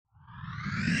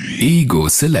Ego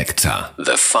Selector.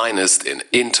 The finest in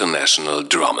international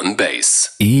drum and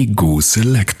bass. Ego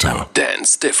Selector.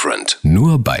 Dance different.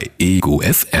 Nur bei Ego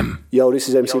FM. Yo, this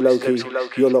is MC Loki.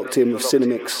 You're locked in with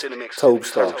Cinemix,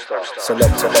 Tobestar,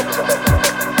 Selector.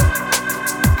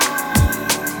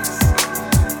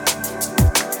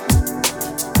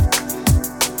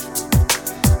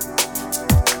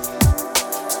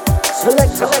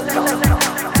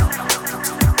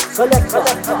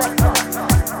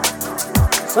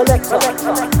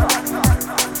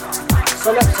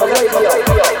 Select Radio.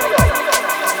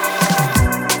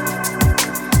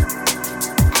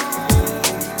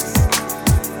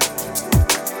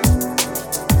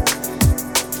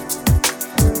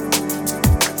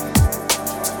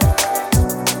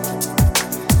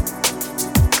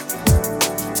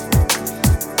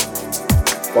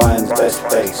 Brian's best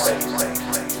bass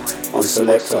on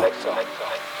Selector,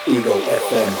 Ego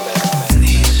FM.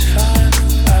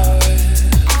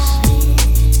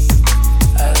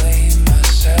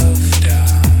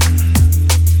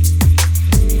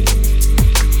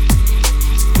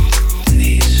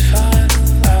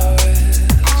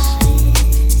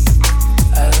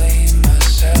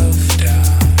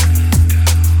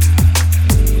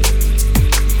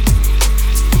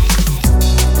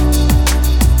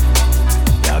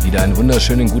 Einen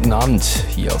wunderschönen guten Abend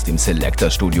hier aus dem Selector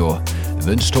Studio.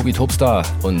 Wünscht Tobi Tobestar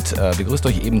und begrüßt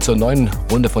euch eben zur neuen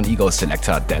Runde von Ego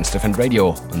Selector Dance Different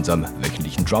Radio, unserem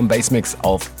wöchentlichen Drum-Bass-Mix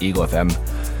auf Ego FM.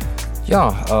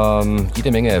 Ja,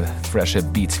 jede Menge frische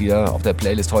Beats wieder auf der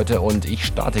Playlist heute und ich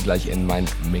starte gleich in meinen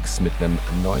Mix mit einem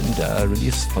neuen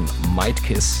Release von Might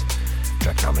Kiss,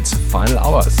 Track namens Final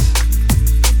Hours.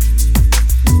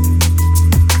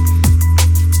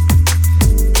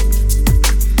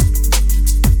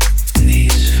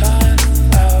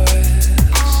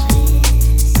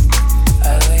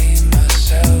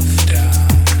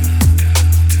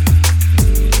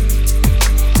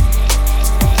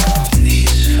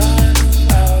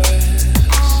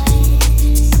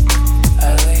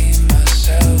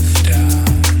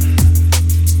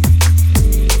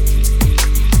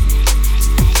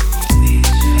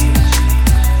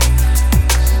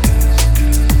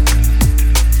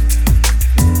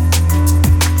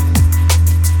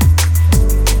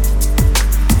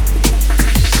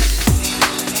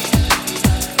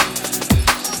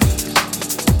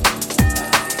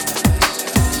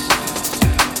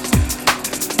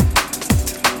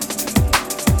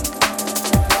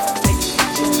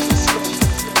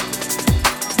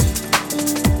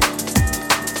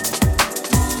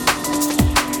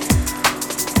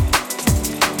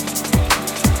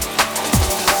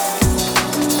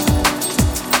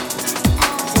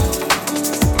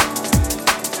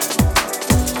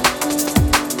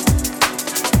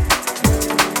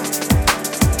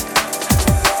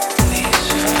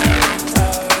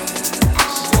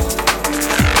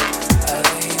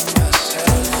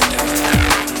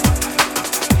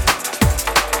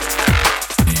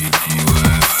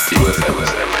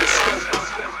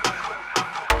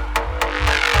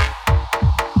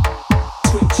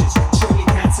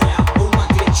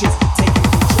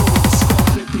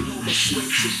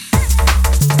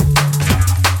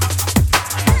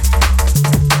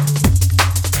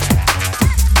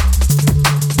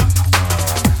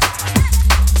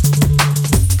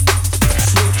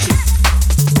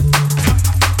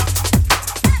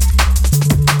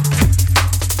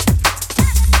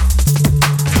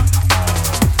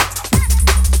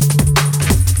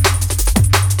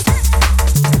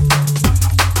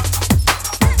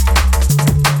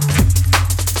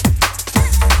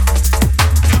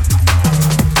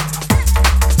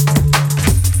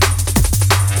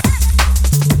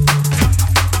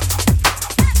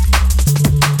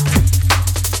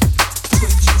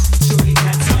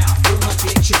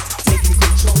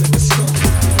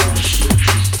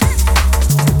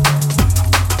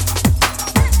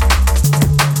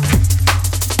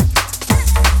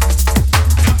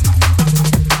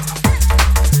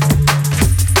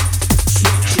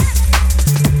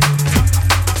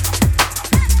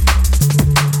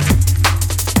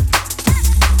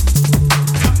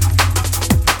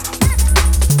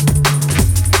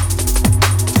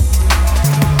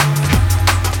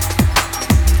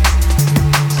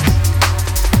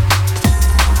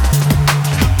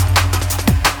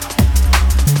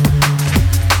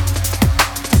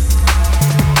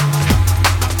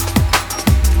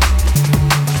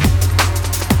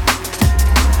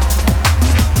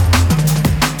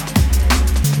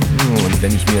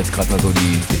 jetzt gerade mal so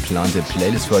die geplante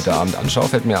Playlist für heute Abend anschaue,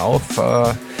 fällt mir auf,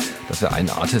 dass wir einen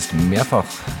Artist mehrfach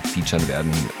featuren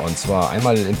werden. Und zwar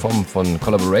einmal in Form von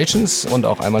Collaborations und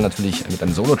auch einmal natürlich mit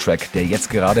einem Solo-Track, der jetzt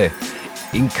gerade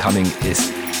incoming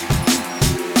ist.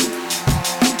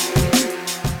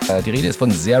 Die Rede ist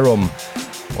von Serum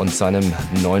und seinem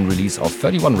neuen Release auf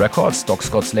 31 Records, Doc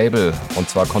Scott's Label. Und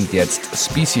zwar kommt jetzt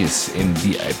Species im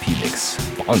VIP-Mix.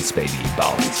 Bounce, Baby,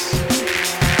 Bounce.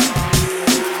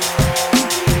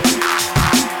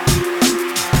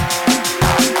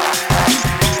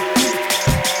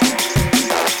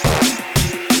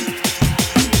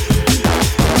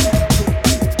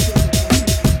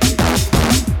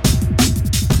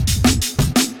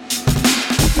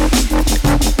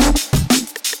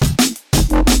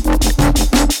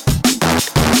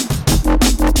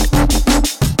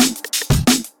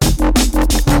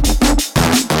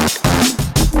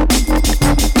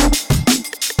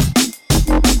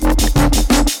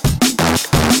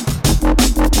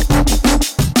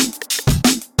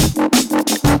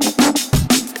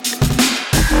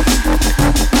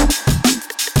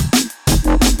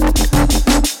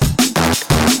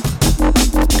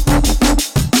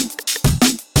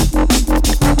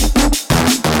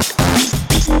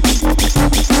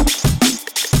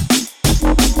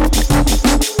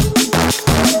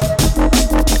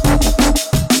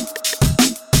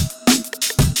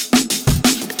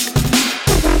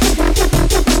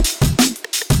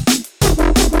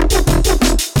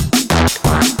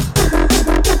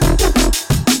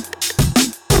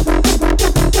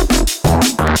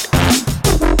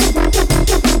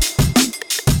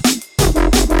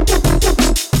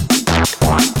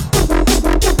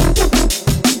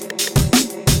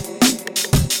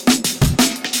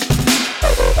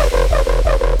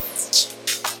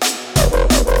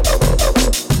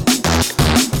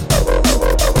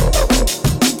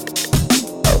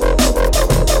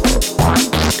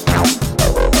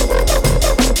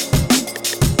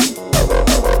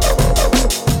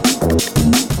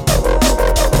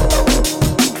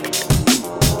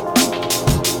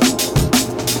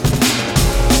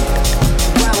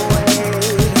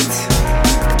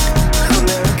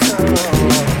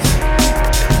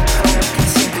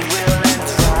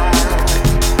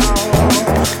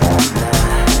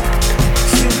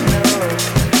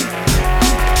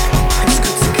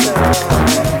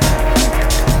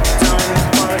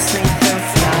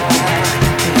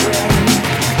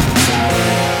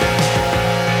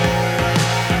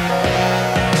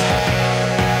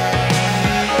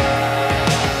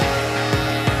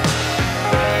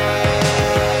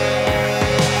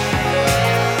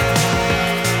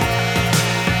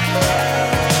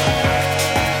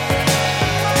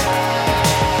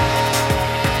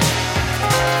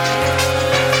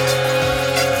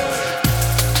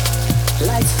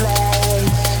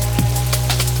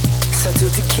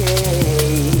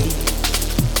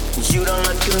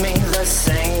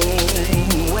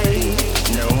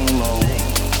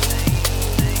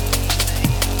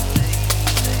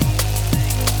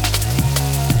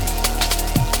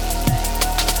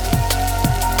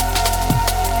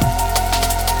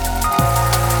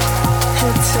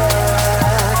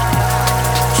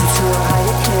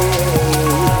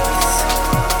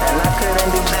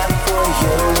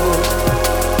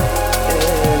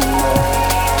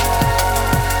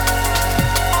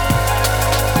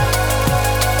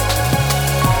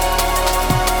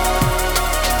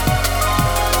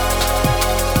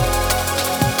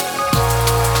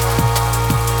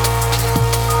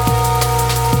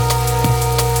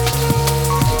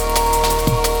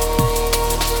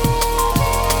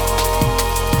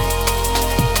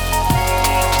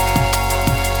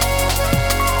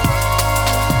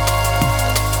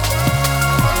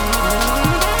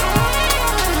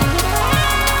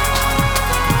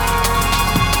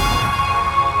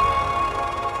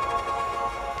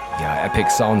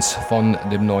 Sounds von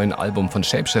dem neuen Album von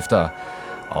Shapeshifter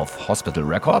auf Hospital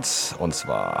Records. Und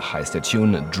zwar heißt der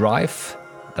Tune Drive.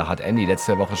 Da hat Andy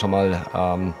letzte Woche schon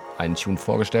mal einen Tune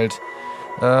vorgestellt.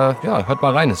 Ja, hört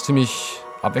mal rein, ist ziemlich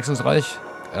abwechslungsreich.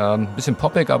 Bisschen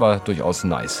poppig, aber durchaus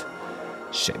nice.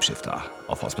 Shapeshifter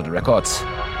auf Hospital Records.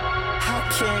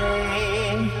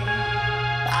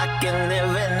 I can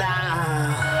live it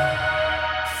now.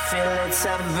 Feel it's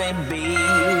every beat,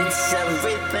 it's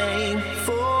everything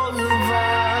for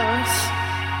us.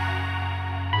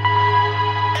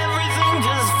 Everything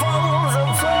just falls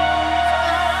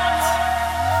apart.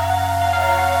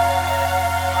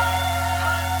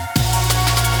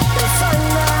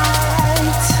 Infinite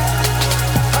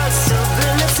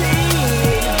possibilities.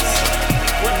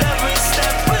 With every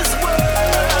step is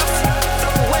worth the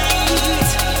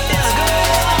wait is gone.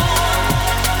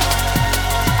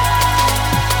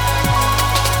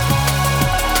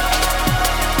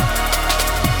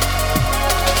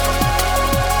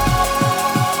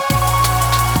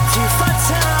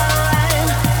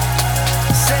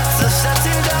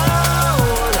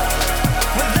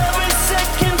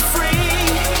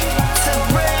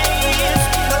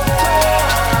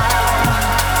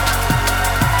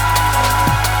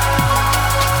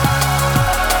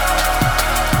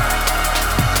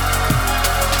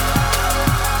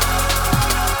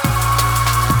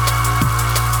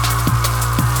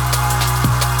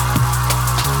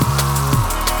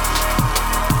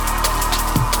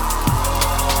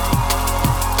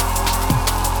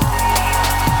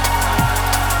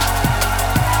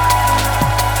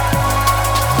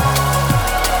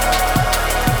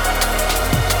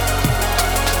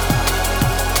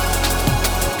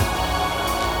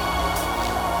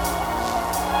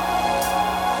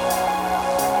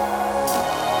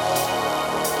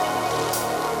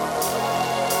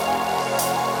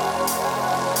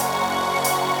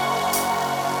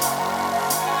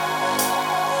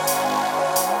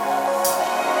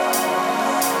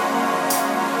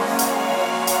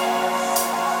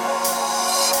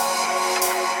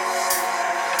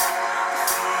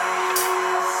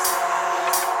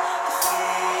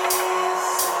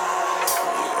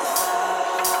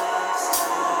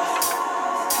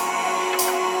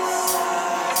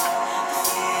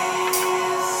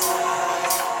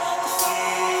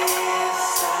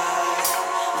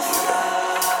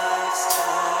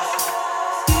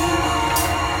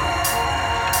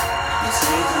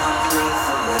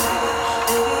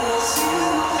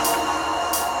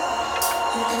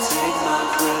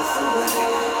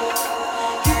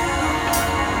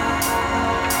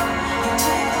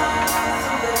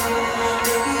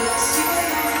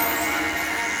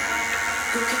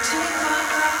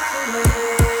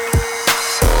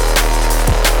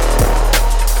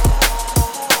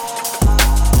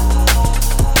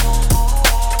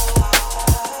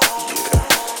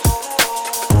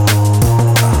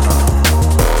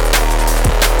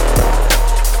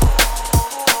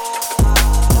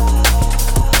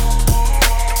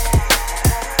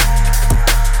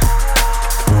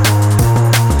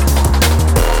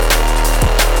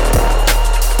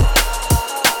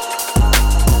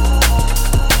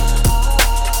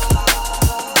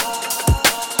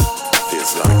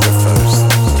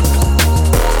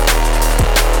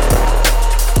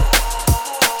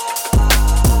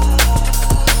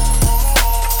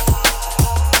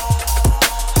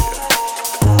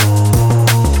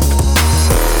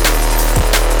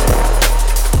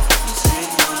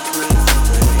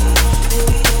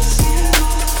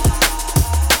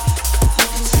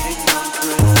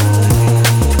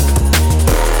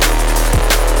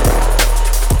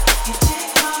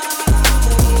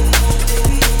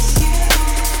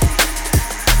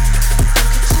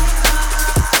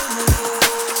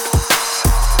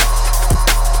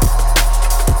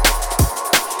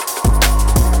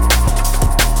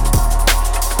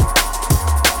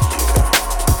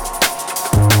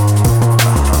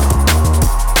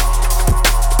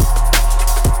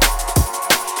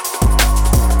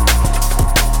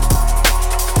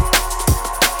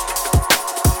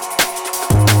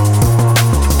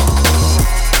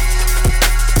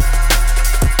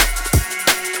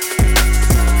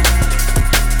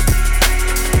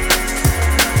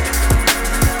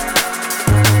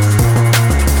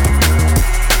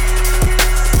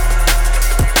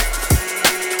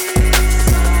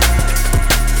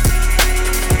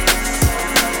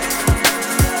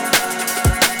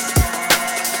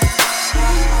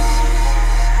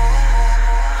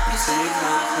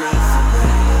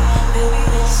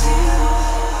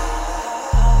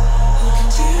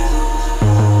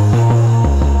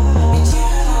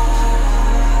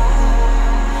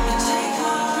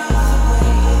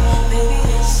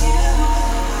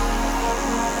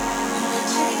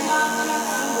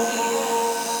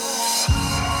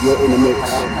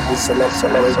 Selector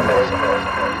Radio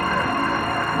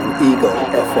on Ego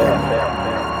FM.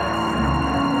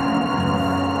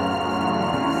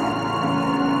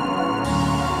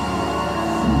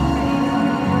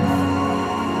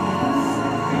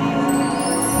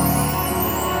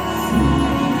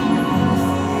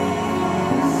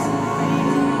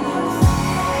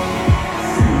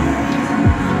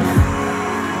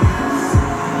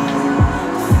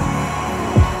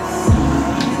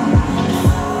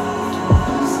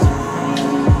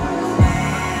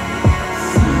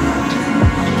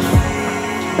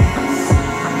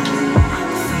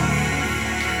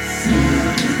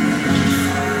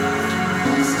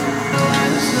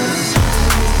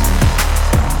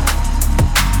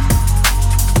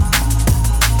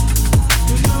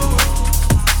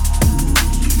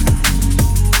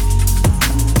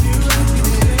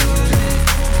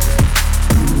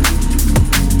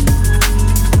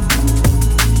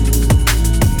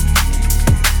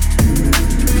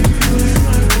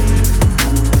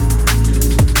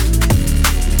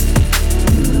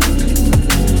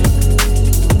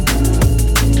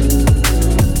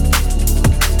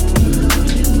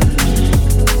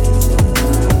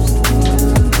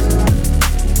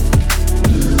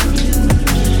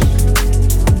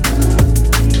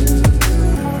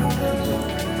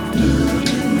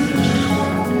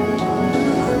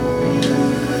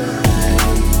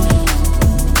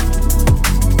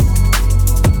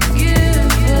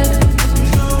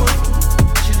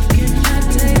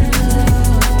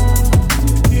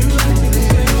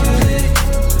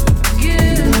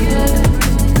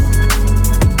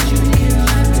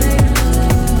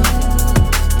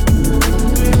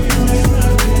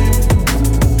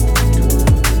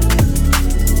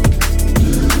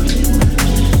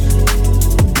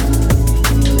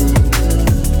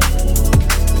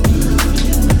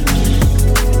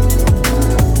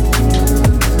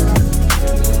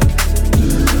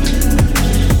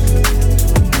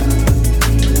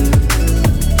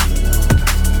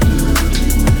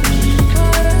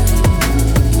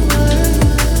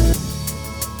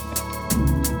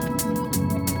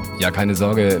 Ja, keine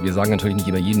Sorge, wir sagen natürlich nicht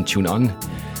immer jeden Tune an.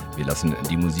 Wir lassen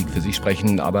die Musik für sich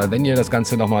sprechen, aber wenn ihr das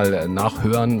Ganze nochmal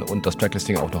nachhören und das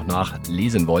Tracklisting auch noch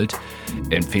nachlesen wollt,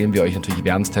 empfehlen wir euch natürlich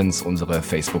wärmstens unsere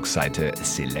Facebook-Seite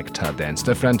Selector Dance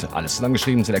Different. Alles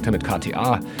zusammengeschrieben, Selector mit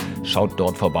KTA. Schaut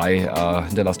dort vorbei,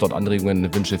 hinterlasst dort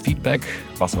Anregungen, Wünsche, Feedback,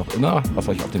 was auch immer, was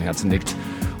euch auf dem Herzen liegt.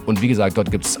 Und wie gesagt, dort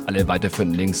gibt es alle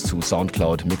weiterführenden Links zu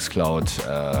Soundcloud, Mixcloud,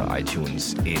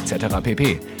 iTunes etc.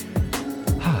 pp.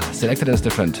 Selector Dance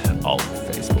Different auf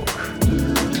Facebook.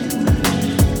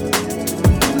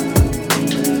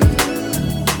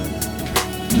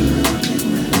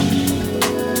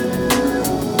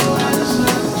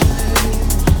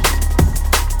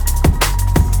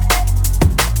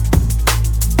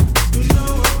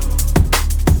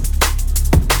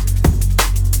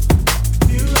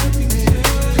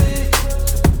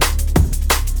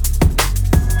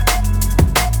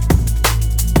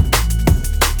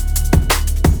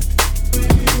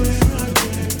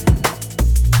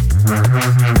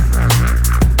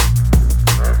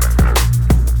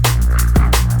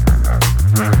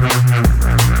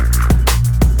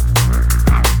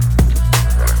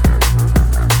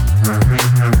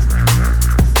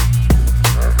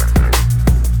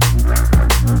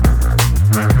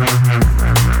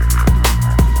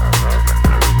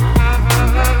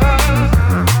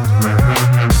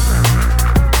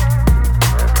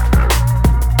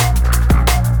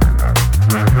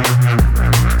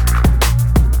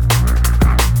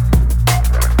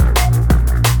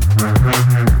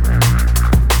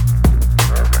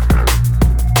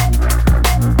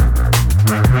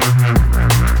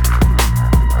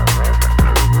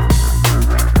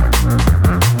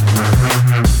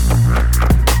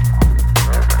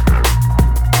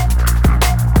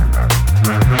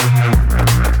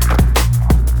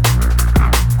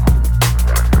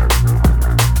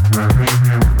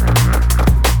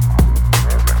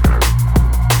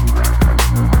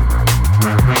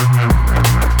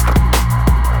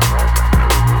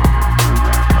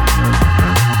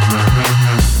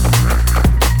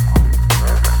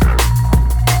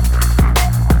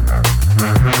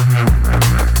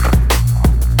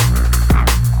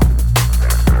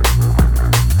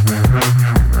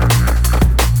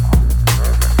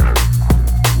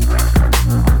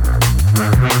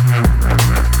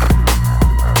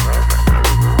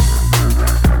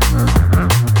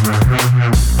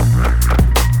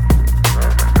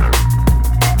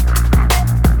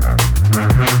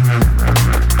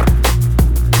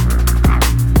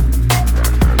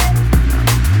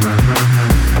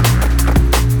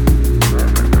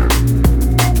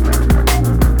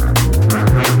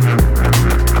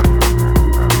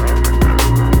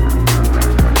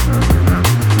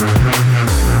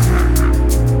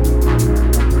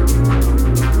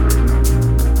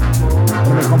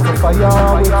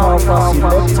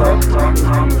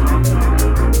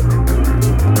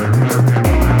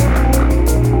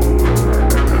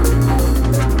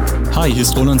 Hi, hier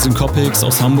ist Roland Syncopics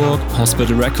aus Hamburg,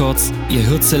 Hospital Records. Ihr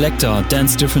hört Selector,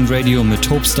 Dance Different Radio mit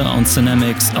Topstar und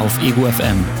Cinemix auf Ego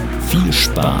FM. Viel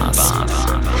Spaß!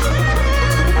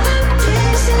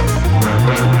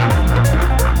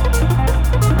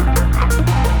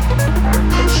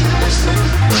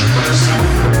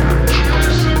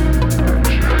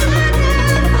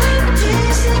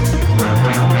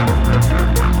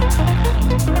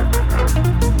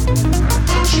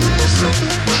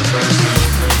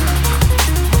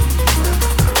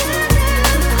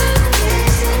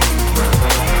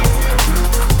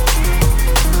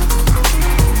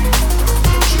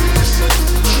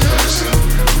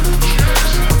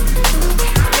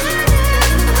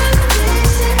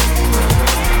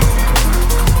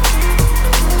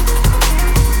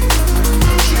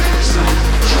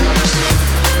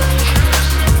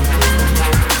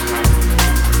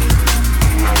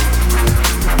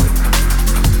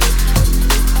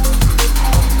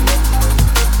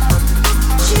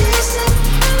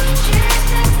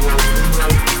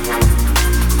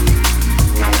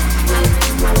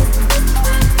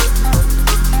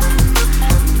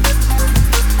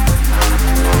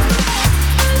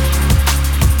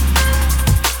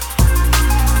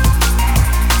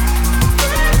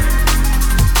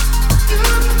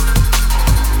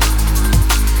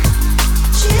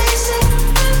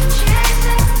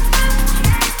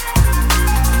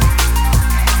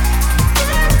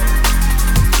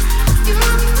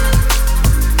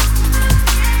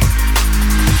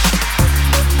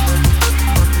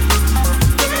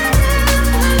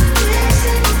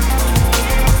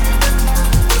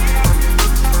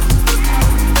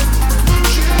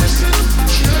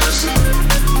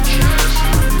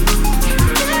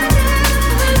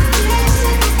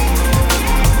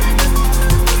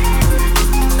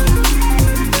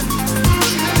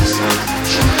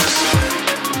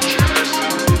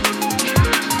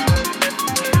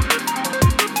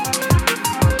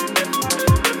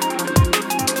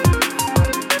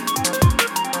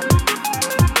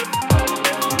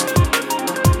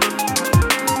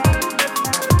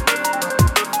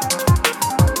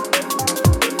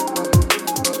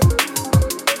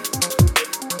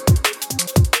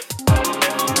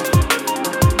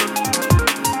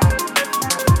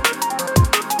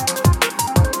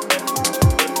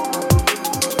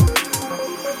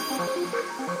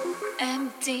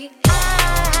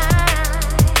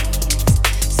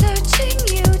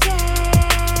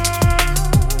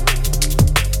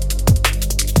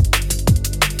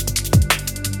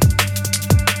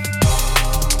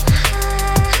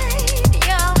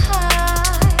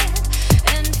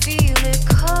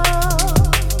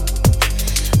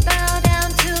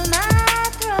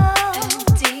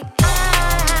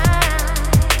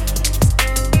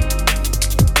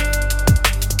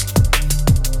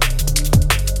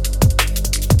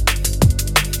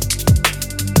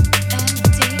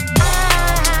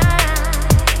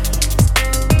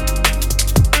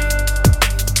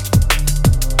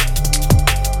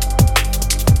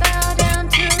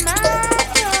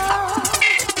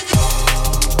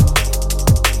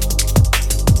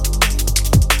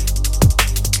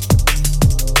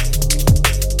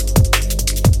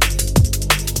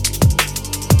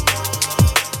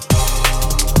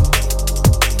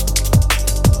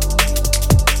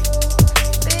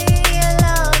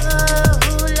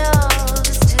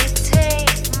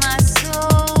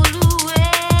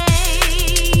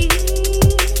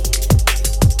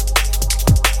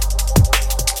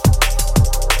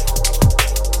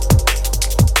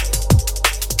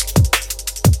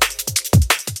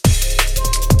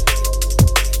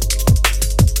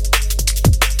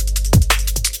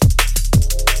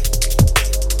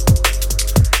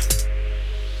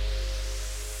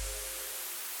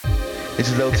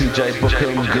 This is LTJ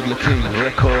Booking, Good Looking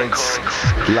Records,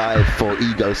 live for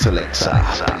Ego Selector.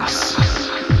 Peace.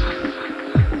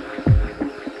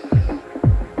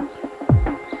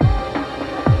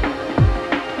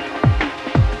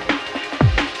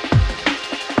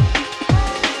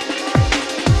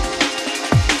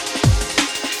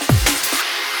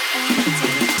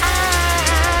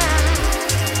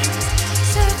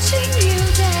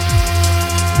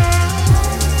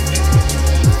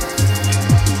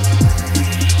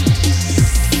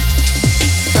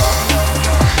 Your heart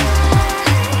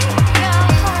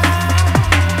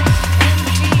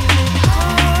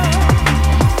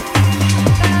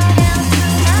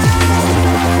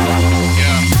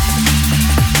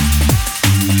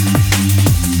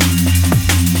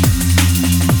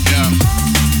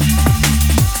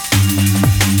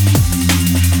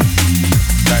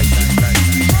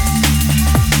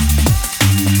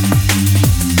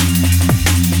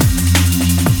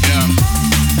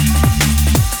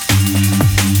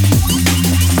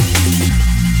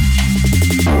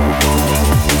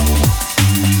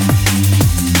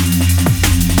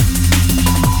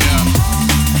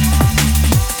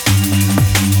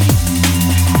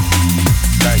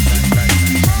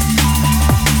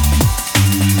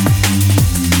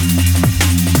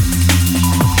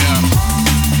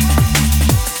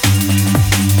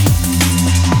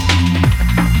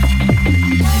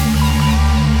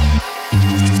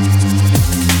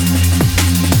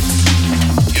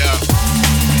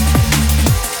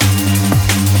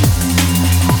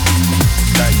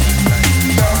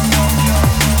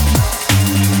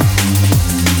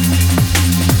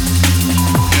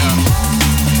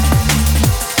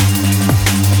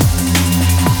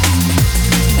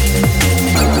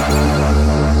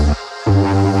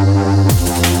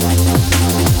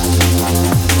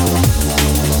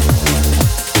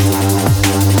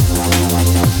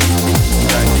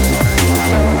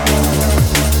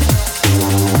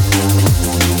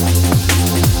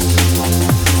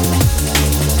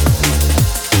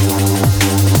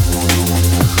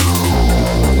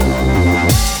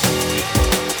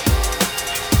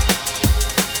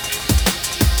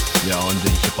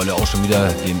rolle auch schon wieder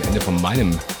dem Ende von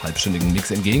meinem halbstündigen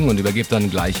Mix entgegen und übergebe dann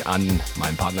gleich an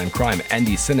meinen Partner in Crime,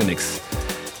 Andy Cinemix,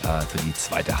 für die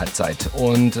zweite Halbzeit.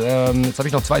 Und jetzt habe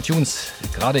ich noch 2 Tunes.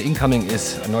 Gerade incoming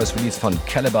ist ein neues Release von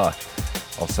Caliber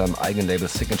auf seinem eigenen Label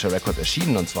Signature Records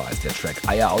erschienen. Und zwar ist der Track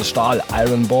Eier aus Stahl,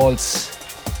 Iron Balls.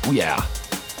 Oh yeah,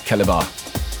 Caliber,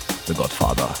 The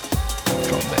Godfather,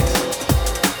 Drum Bass.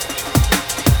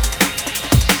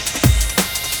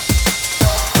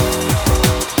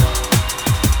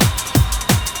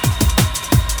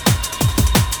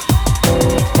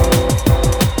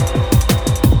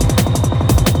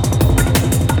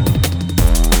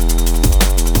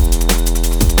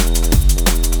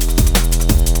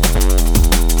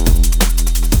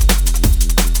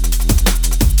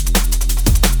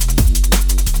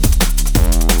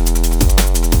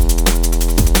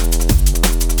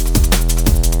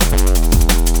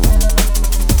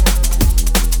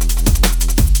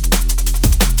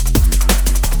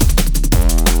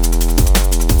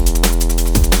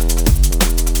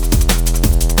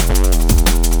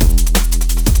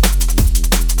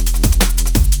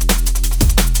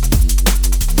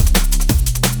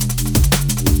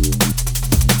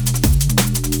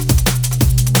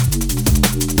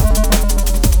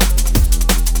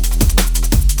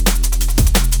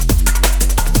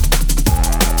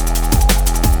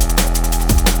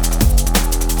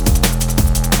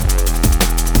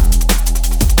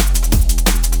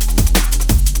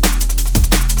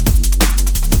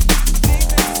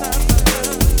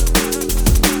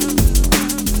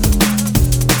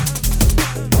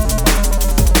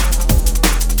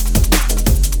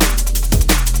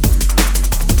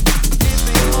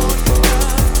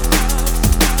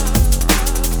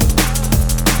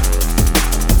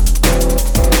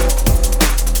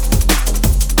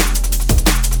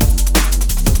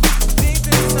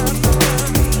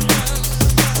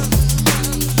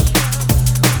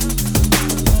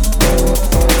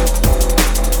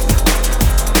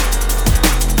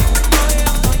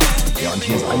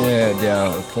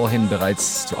 Vorhin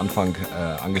bereits zu Anfang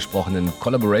angesprochenen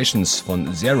Collaborations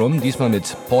von Serum, diesmal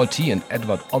mit Paul T. und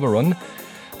Edward Oberon.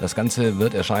 Das Ganze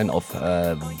wird erscheinen auf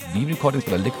V-Recordings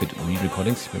oder Liquid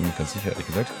V-Recordings, ich bin mir nicht ganz sicher, ehrlich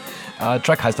gesagt.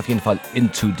 Track heißt auf jeden Fall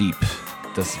Into Deep.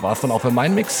 Das war's dann auch für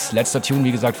meinen Mix. Letzter Tune,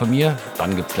 wie gesagt, von mir.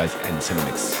 Dann gibt's gleich einen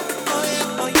Cinemix.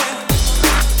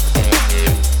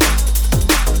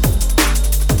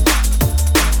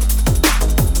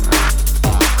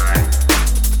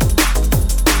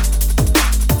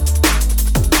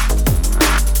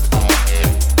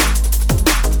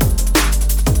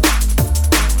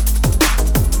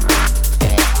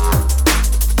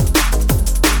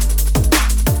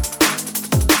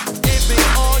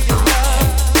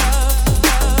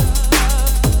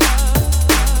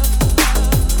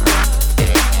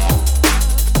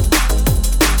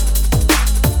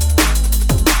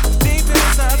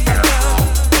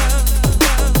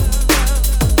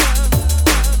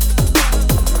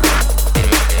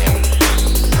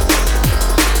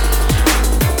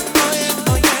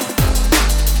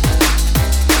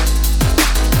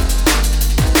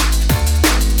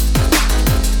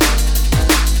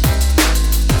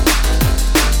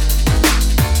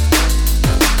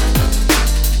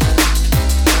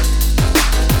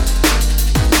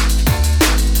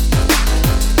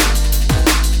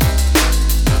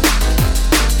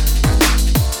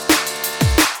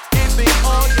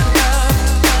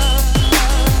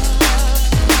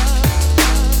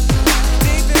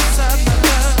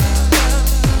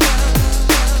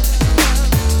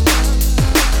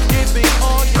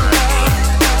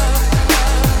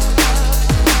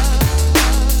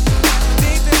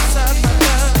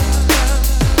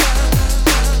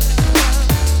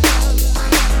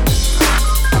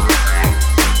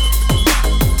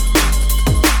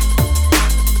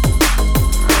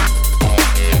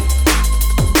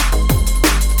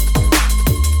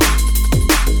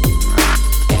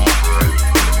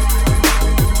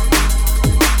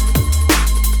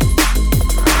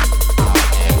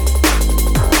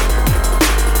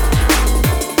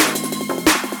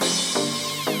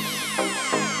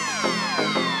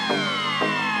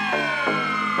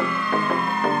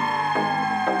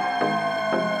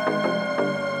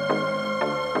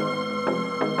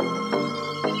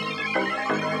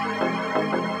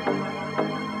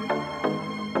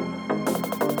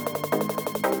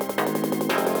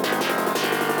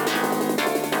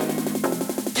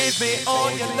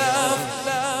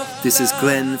 This is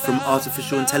Glenn from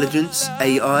Artificial Intelligence,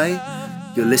 AI.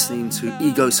 You're listening to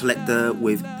Ego Selector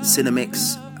with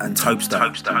Cinemix and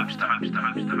Topstar.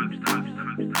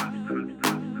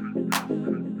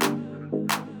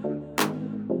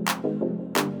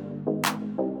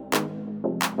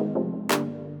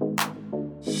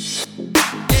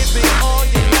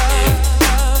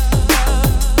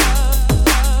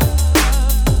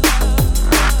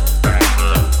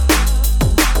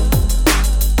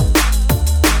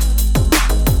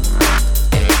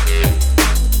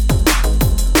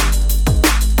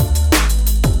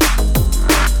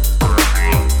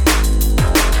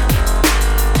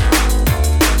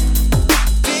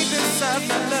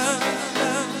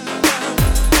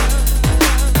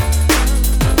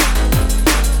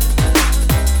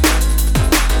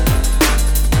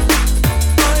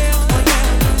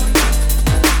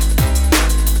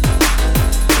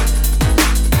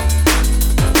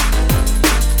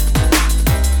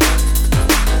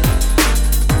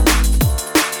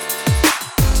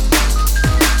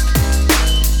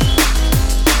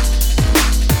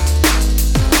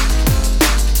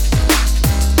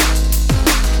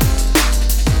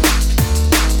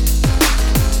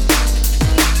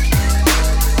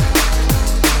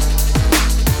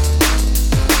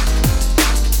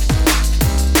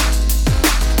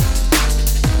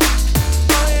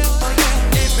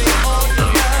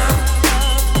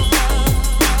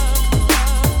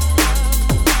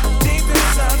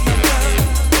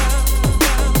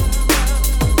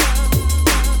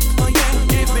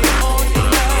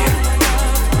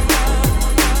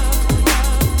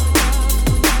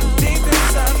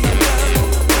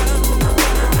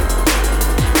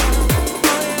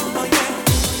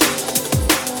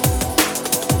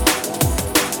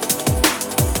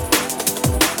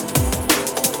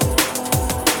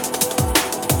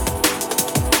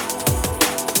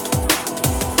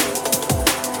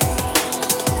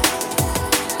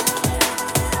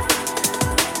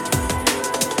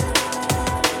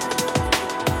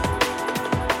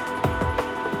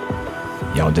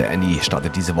 und der Annie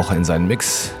startet diese Woche in seinen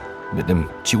Mix mit einem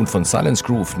Tune von Silence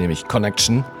Groove, nämlich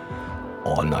Connection,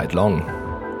 All Night Long.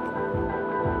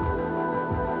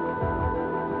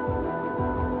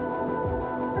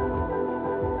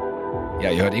 Ja,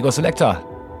 ihr hört Ego Selector.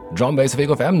 Drum Bass auf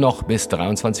Ego FM noch bis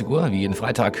 23 Uhr, wie jeden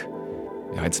Freitag.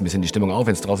 Wir heizen ein bisschen die Stimmung auf,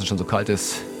 wenn es draußen schon so kalt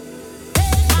ist.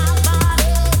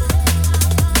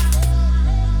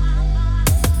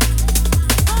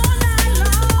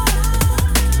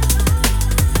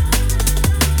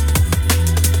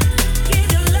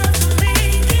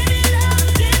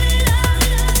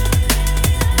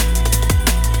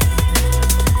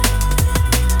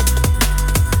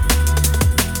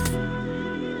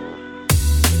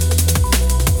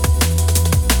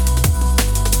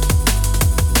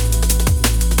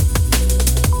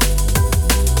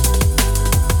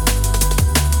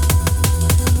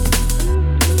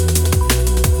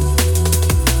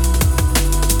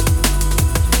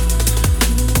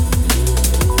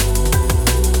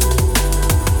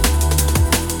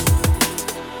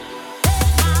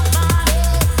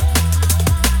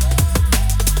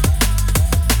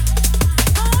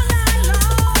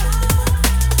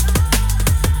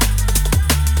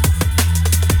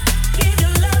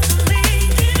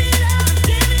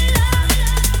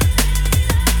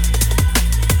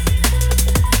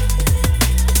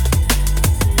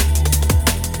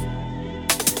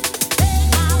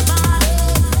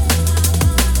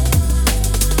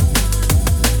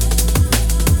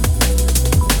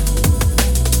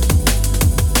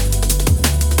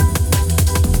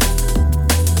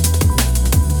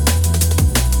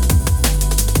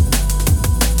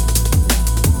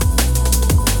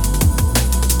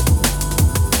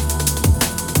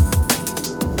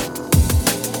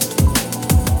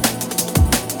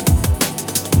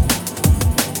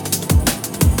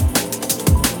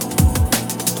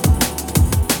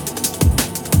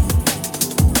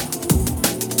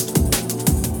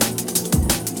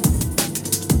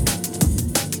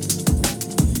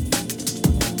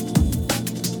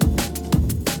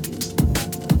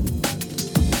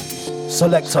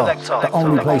 Selector, the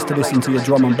only place to listen to your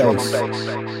drum and bass.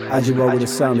 As you roll with the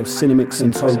sound of Cinemix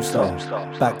and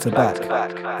Toadstar, back to back,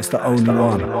 it's the only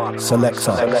one.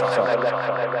 Selector.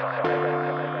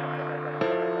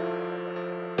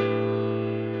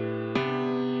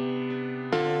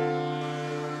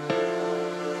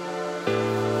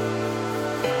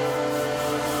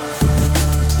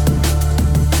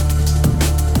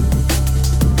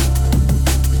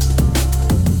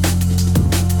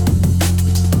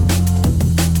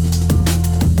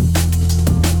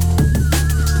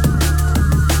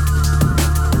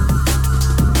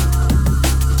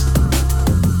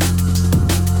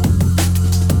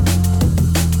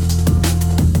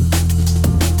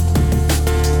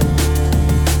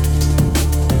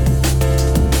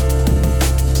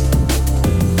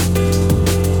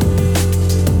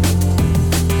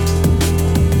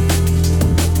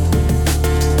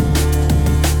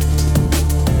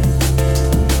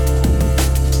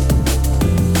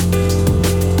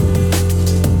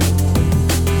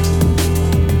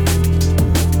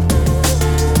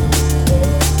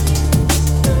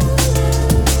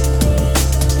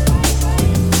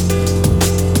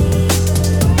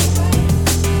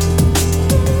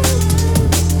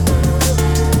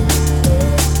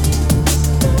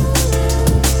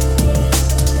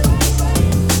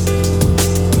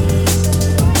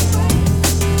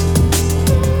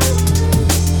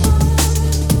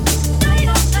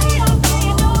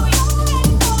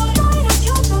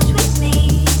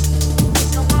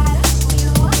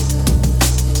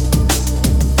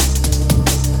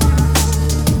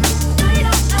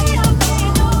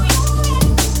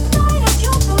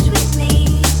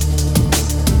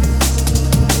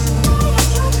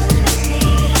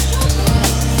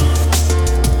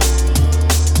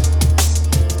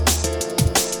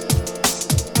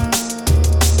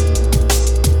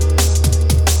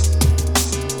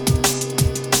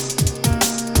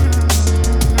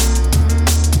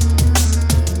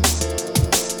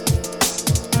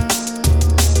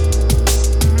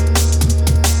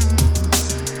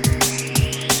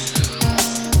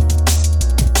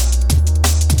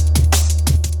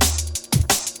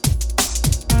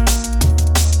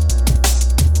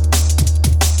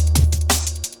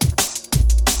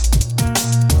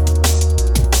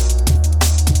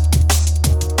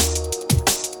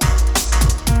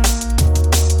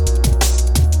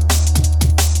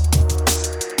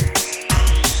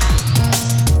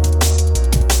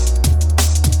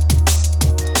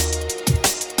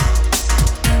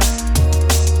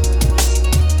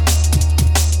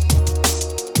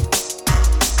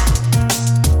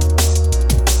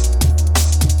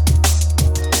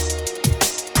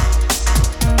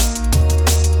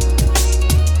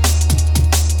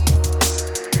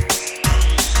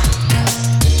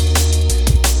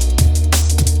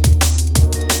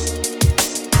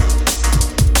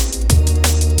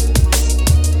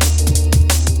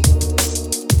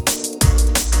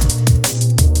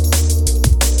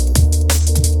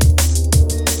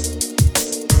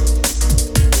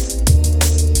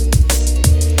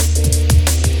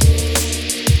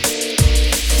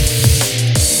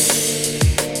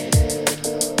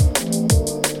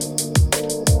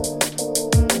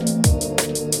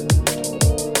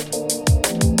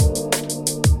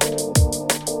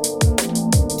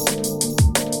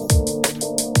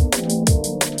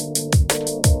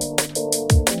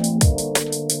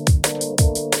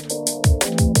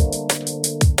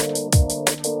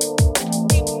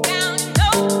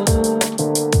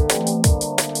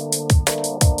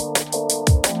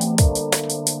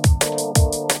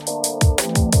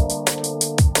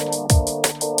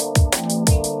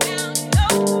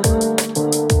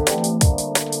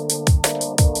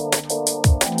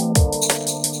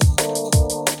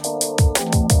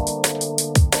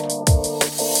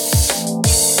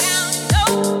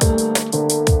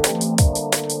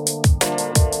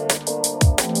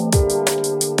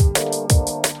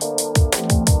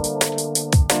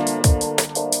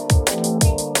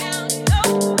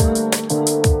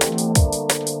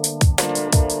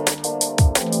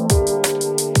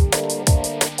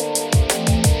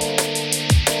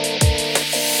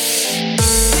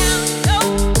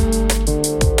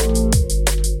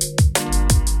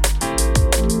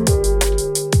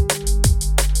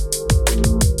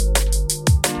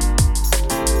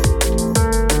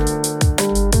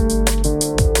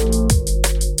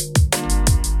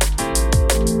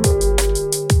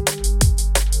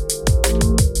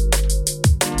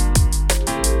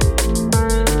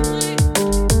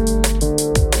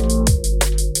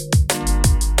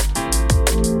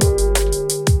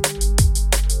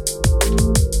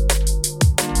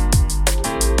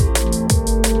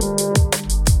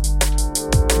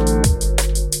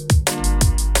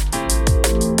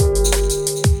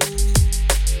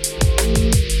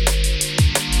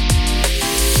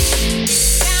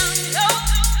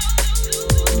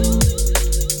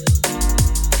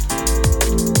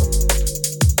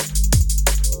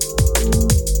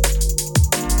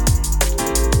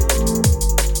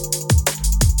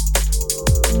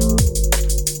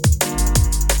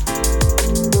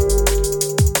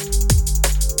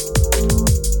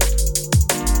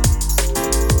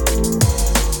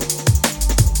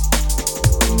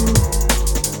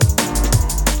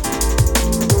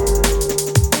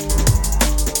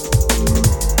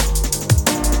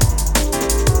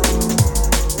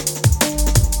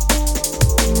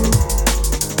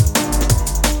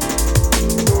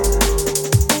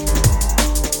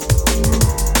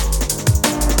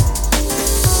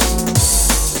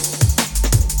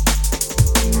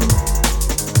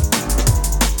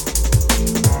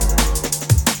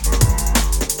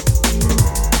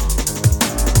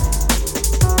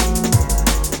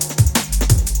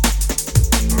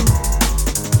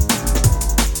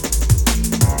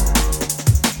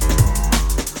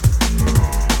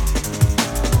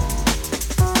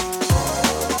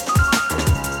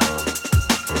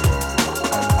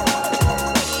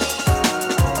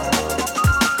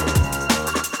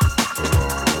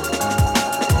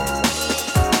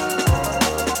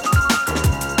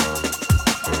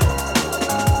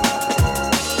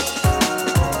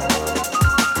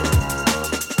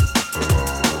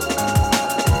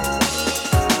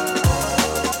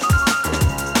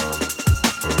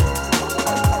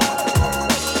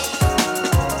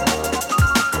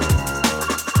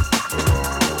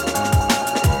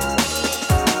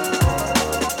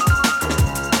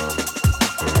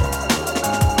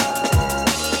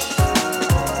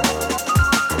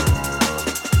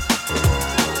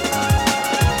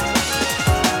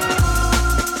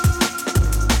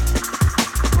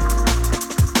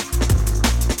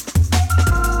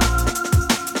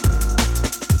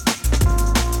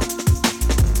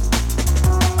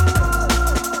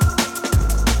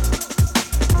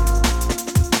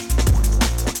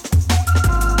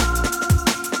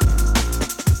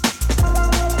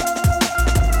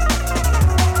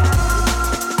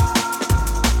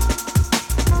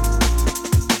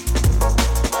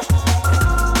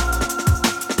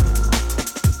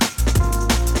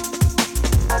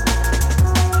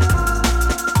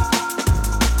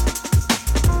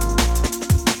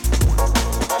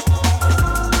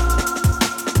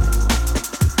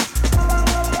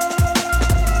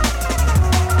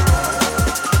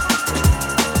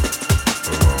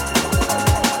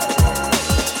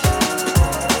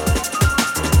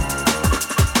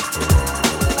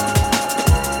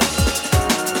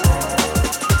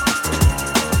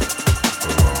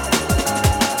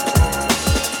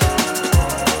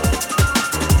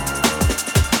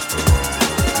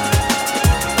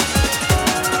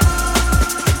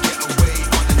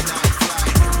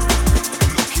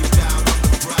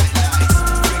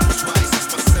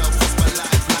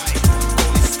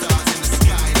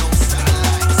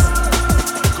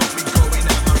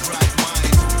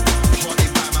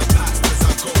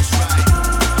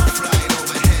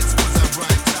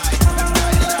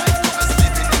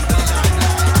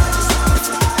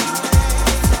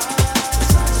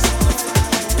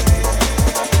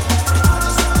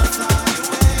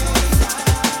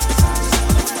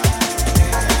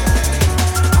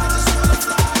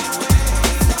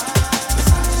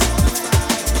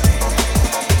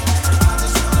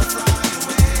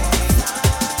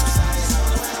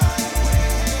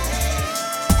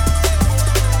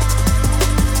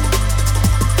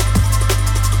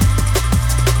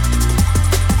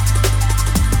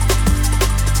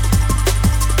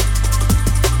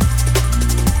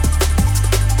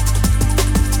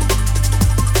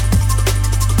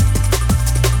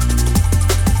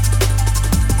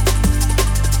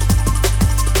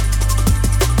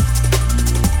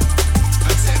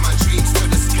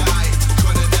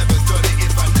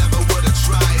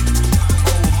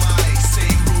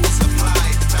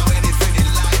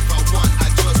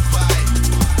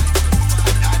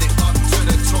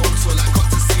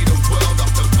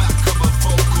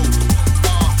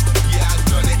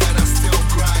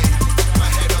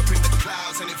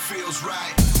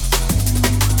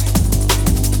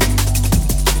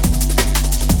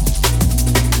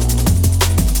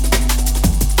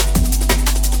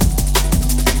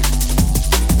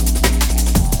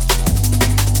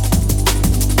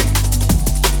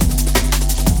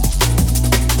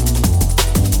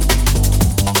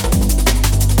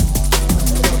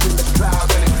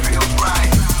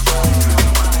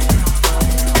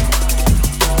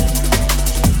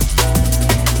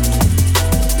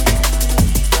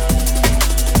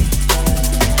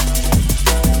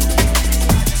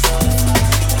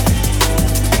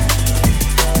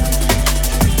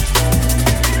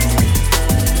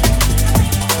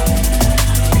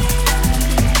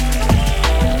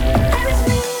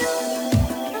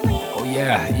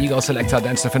 Ego Selector,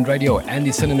 Dance Different Radio,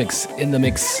 Andy Cinemix in the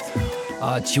Mix.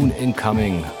 Tune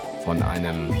Incoming von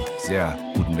einem sehr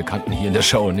guten Bekannten hier in der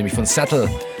Show, nämlich von Settle.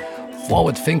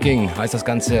 Forward Thinking heißt das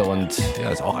Ganze und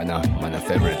ja, ist auch einer meiner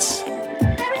Favorites.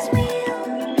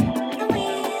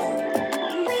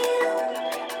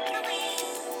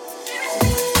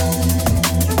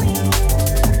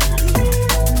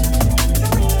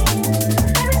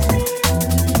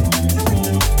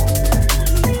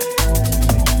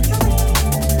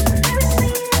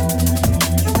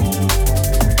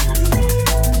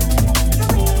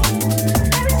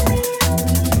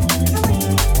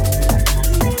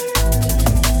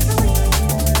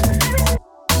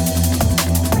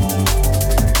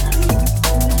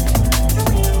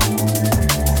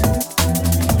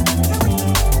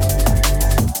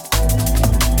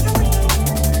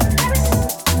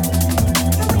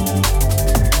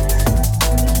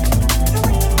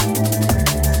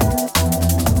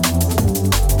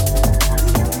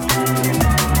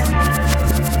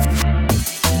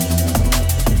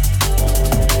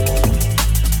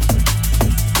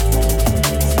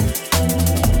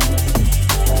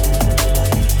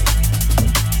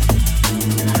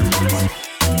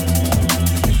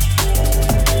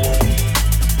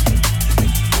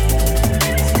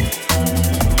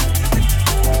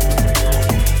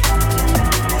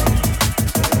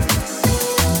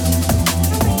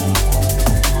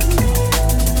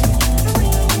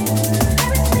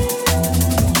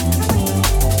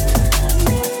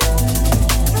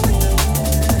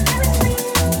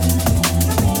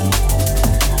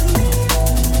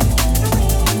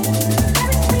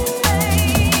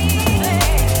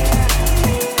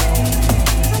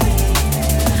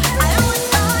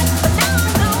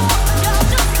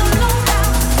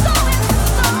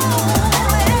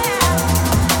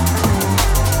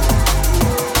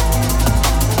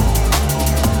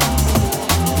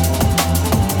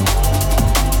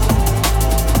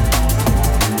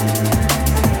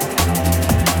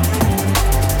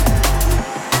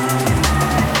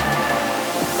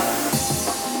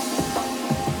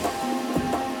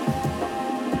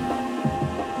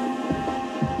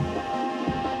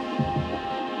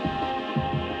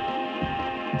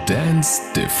 Dance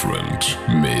Different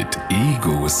mit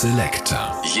Ego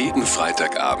Selector. Jeden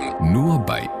Freitagabend Nur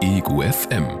bei Ego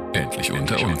FM. Endlich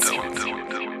unter uns.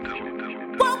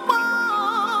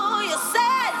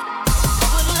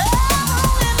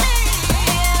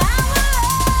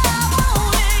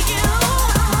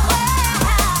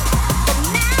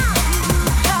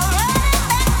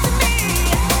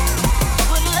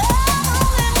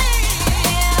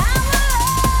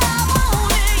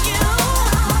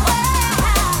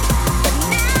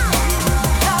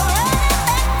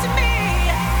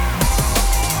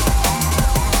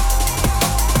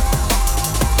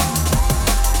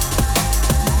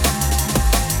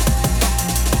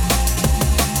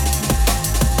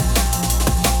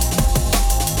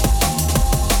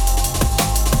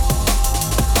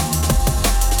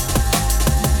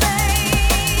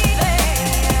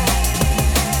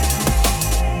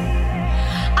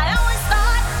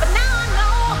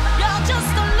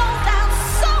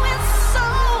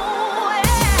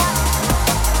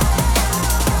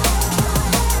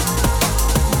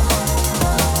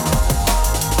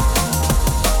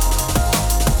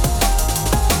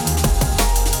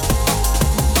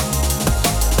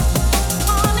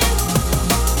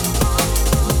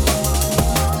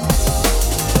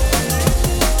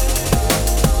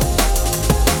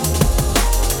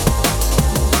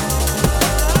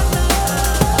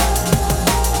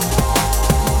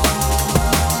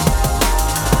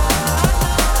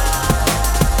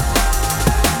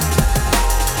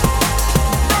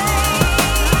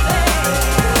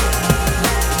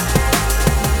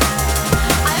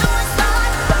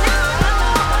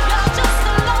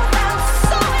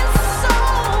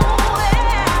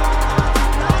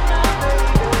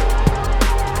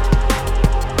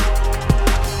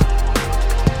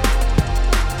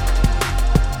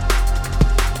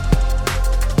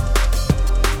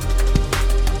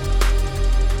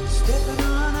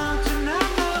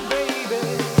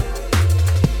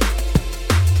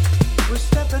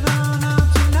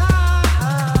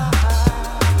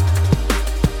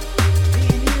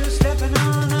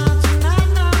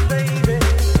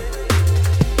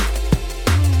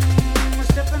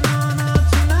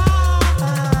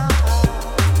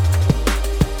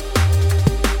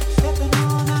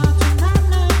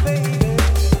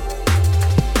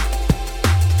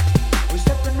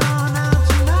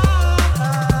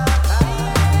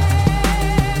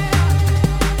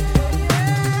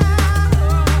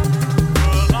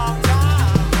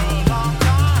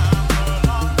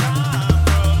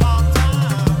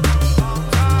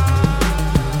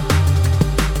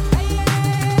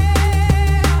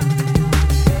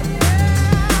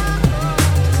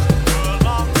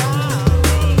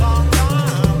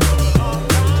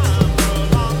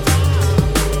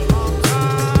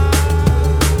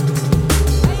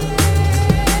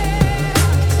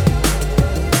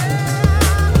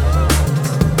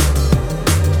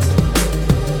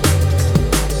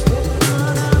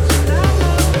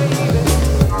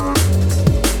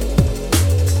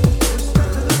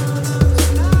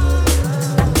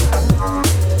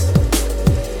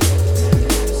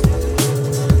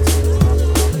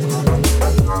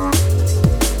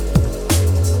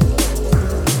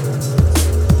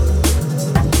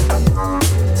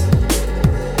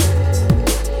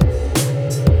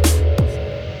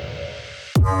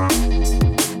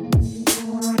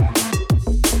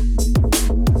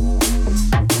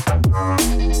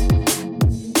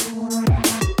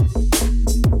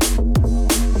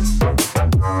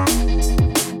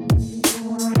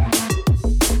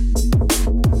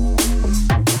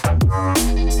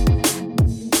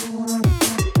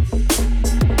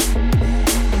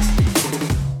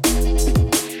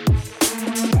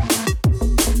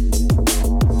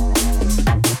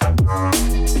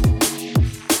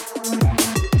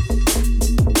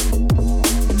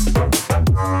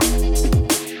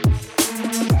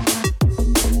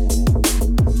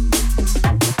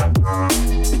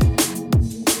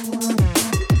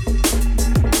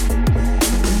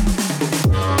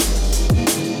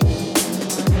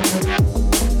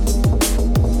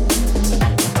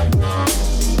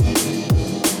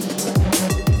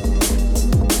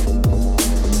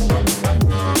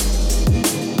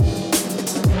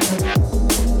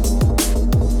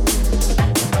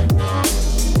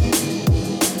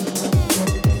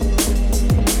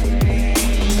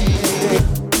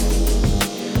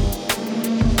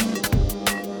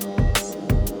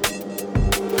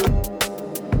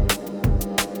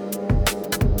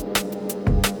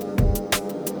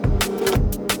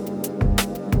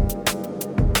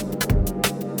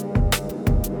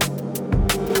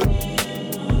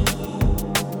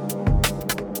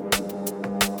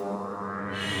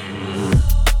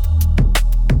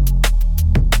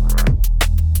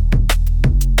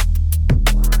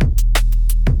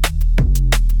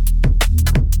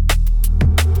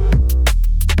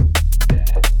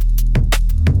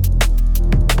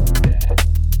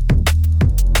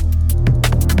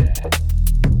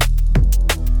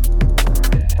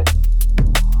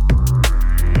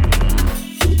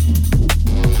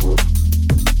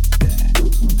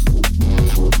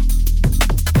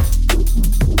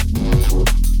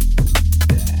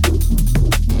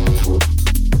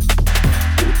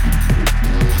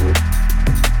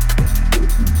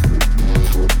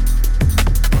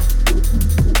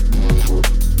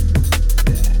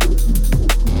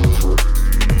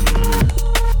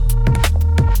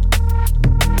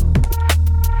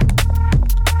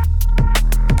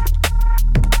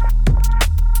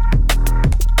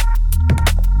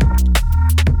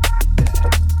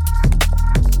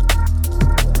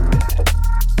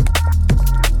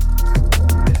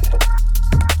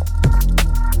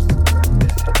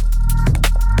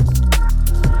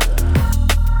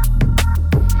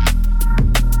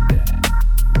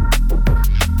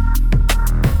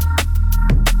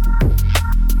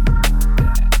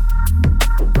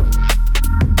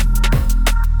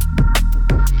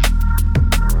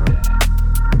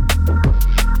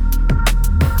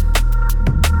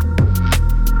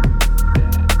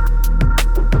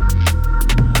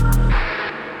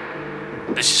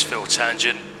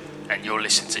 You're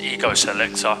listening to Ego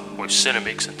Selector with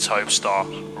Cinemix and Tobestar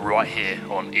right here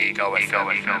on Ego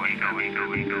FM.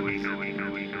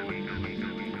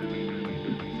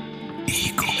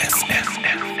 Ego FM.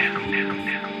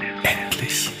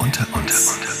 Endlich unter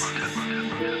uns.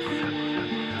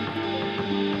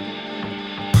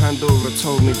 Pandora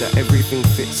told me that everything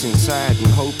fits inside, and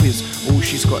hope is all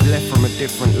she's got left from a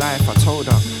different life. I told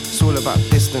her it's all about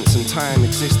distance and time,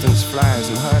 existence flies,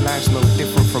 and her life's no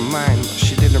different from mine, but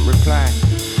she didn't reply.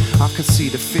 I could see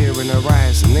the fear in her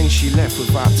eyes, and then she left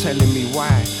without telling me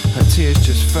why. Her tears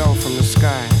just fell from the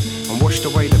sky and washed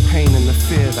away the pain and the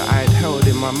fear that I had held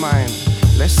in my mind.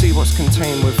 Let's see what's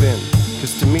contained within,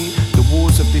 cause to me the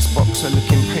walls of this box are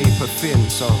looking paper thin.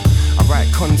 So I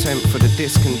write content for the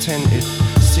discontented,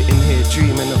 sitting here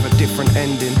dreaming of a different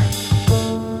ending.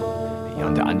 Ja,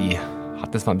 und der Andi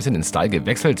hat das mal ein bisschen in Style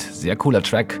gewechselt. Sehr cooler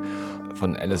Track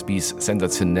von LSBs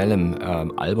sensationellem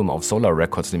Album auf Solar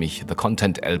Records, nämlich The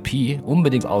Content LP.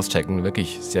 Unbedingt auschecken,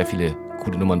 wirklich sehr viele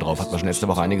coole Nummern drauf. Hat man schon letzte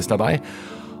Woche einiges dabei.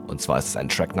 Und zwar ist es ein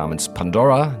Track namens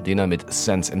Pandora, den er mit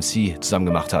Sense MC zusammen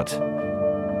gemacht hat.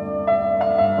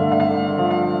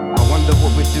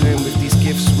 What we're doing with these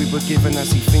gifts we were given,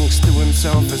 as he thinks to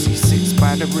himself as he sits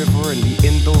by the river, and the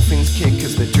endorphins kick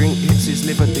as the drink hits his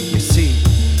liver. Do you see?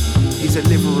 He's a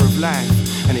liver of life,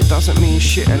 and it doesn't mean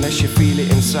shit unless you feel it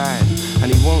inside.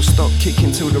 And he won't stop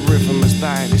kicking till the rhythm has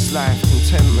died. It's life,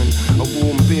 contentment, a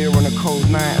warm beer on a cold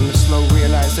night, and the slow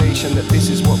realization that this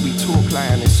is what we talk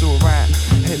like, and it's alright.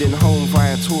 Heading home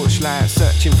via torchlight,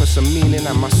 searching for some meaning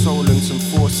and my soul and some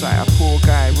foresight. A poor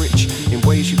guy, rich in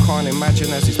ways you can't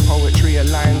imagine, as his poetry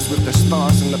aligns with the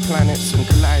stars and the planets and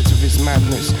collides with his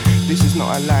madness. This is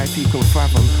not a life he can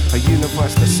fathom, a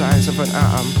universe the size of an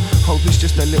atom. Hope is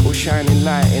just a little shining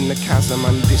light in the chasm,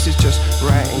 and this is just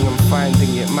writing and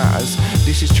finding it matters.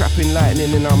 This is trapping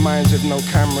lightning in our minds with no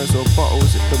cameras or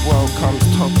bottles. If the world comes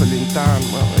toppling down,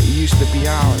 well, it used to be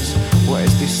ours. What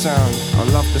is this sound? I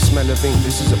love the smell of ink,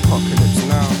 this is apocalypse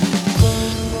now.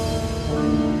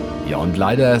 Ja, und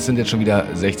leider sind jetzt schon wieder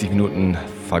 60 Minuten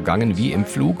vergangen wie im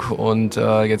Flug, und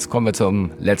jetzt kommen wir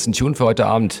zum letzten Tune für heute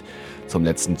Abend, zum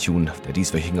letzten Tune der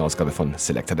dieswöchigen Ausgabe von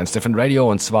Selector Dance Different Radio,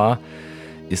 und zwar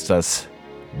ist das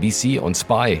BC und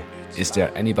Spy, Is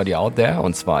There Anybody Out There,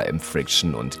 und zwar im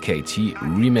Friction und KT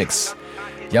Remix.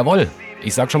 Jawohl,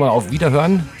 ich sag schon mal auf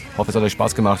Wiederhören, hoffe es hat euch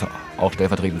Spaß gemacht, auch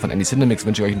stellvertretend von Andy Cinemix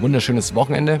wünsche ich euch ein wunderschönes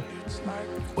Wochenende,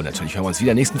 und natürlich hören wir uns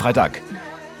wieder nächsten Freitag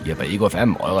hier bei Ego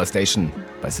FM, eurer Station,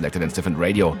 bei Selector Dance Different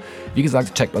Radio. Wie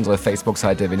gesagt, checkt unsere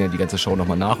Facebook-Seite, wenn ihr die ganze Show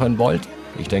nochmal nachhören wollt.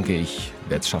 Ich denke, ich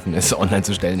werde es schaffen, es online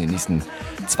zu stellen in den nächsten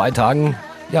 2 Tagen.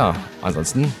 Ja,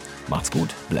 ansonsten macht's gut,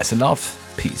 bless and love,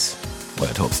 peace,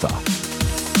 euer Topstar.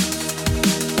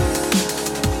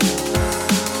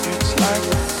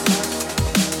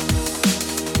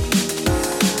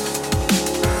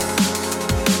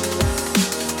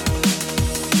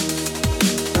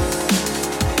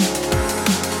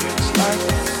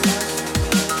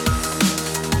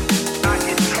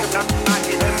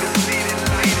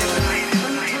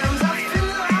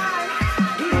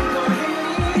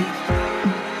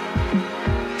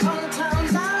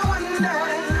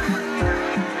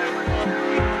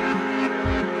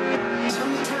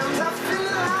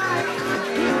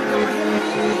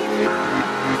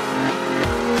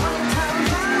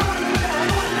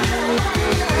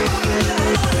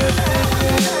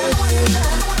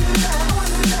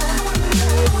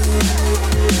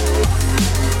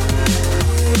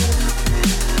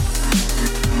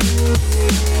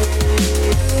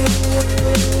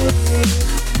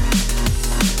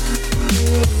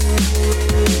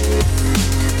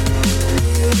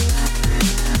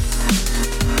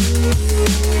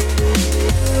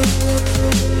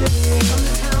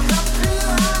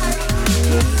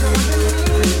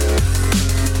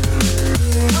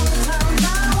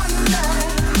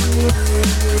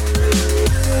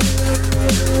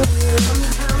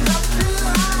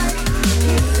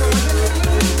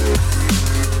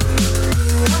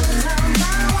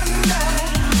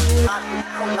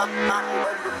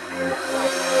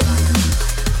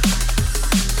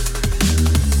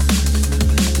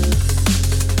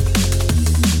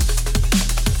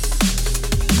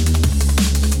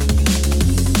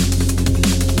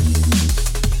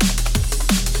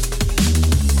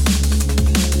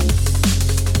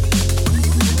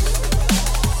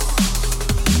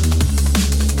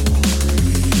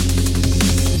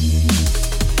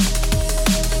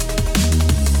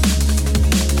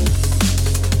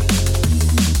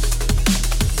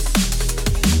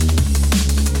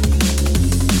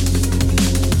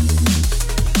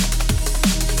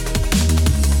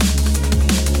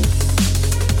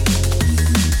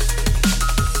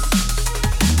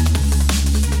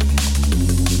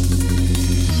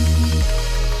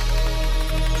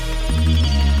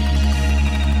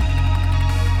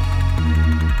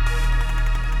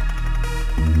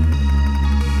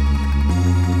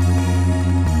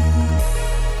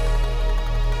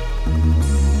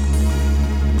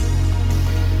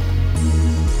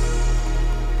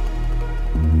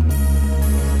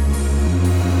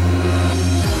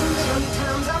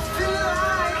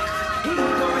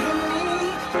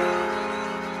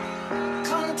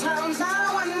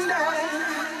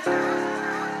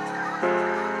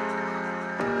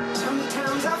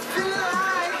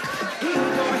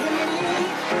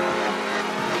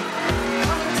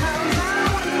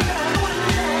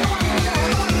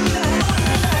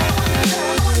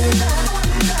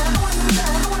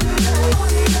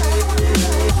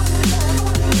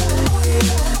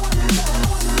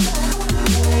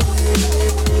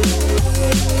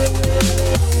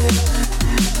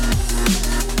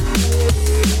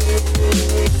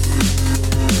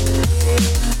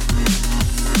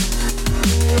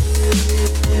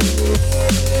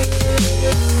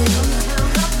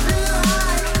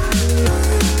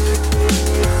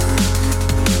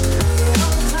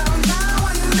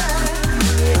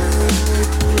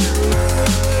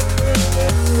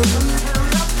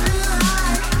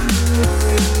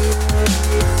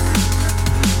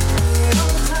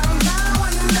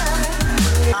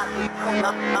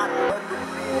 not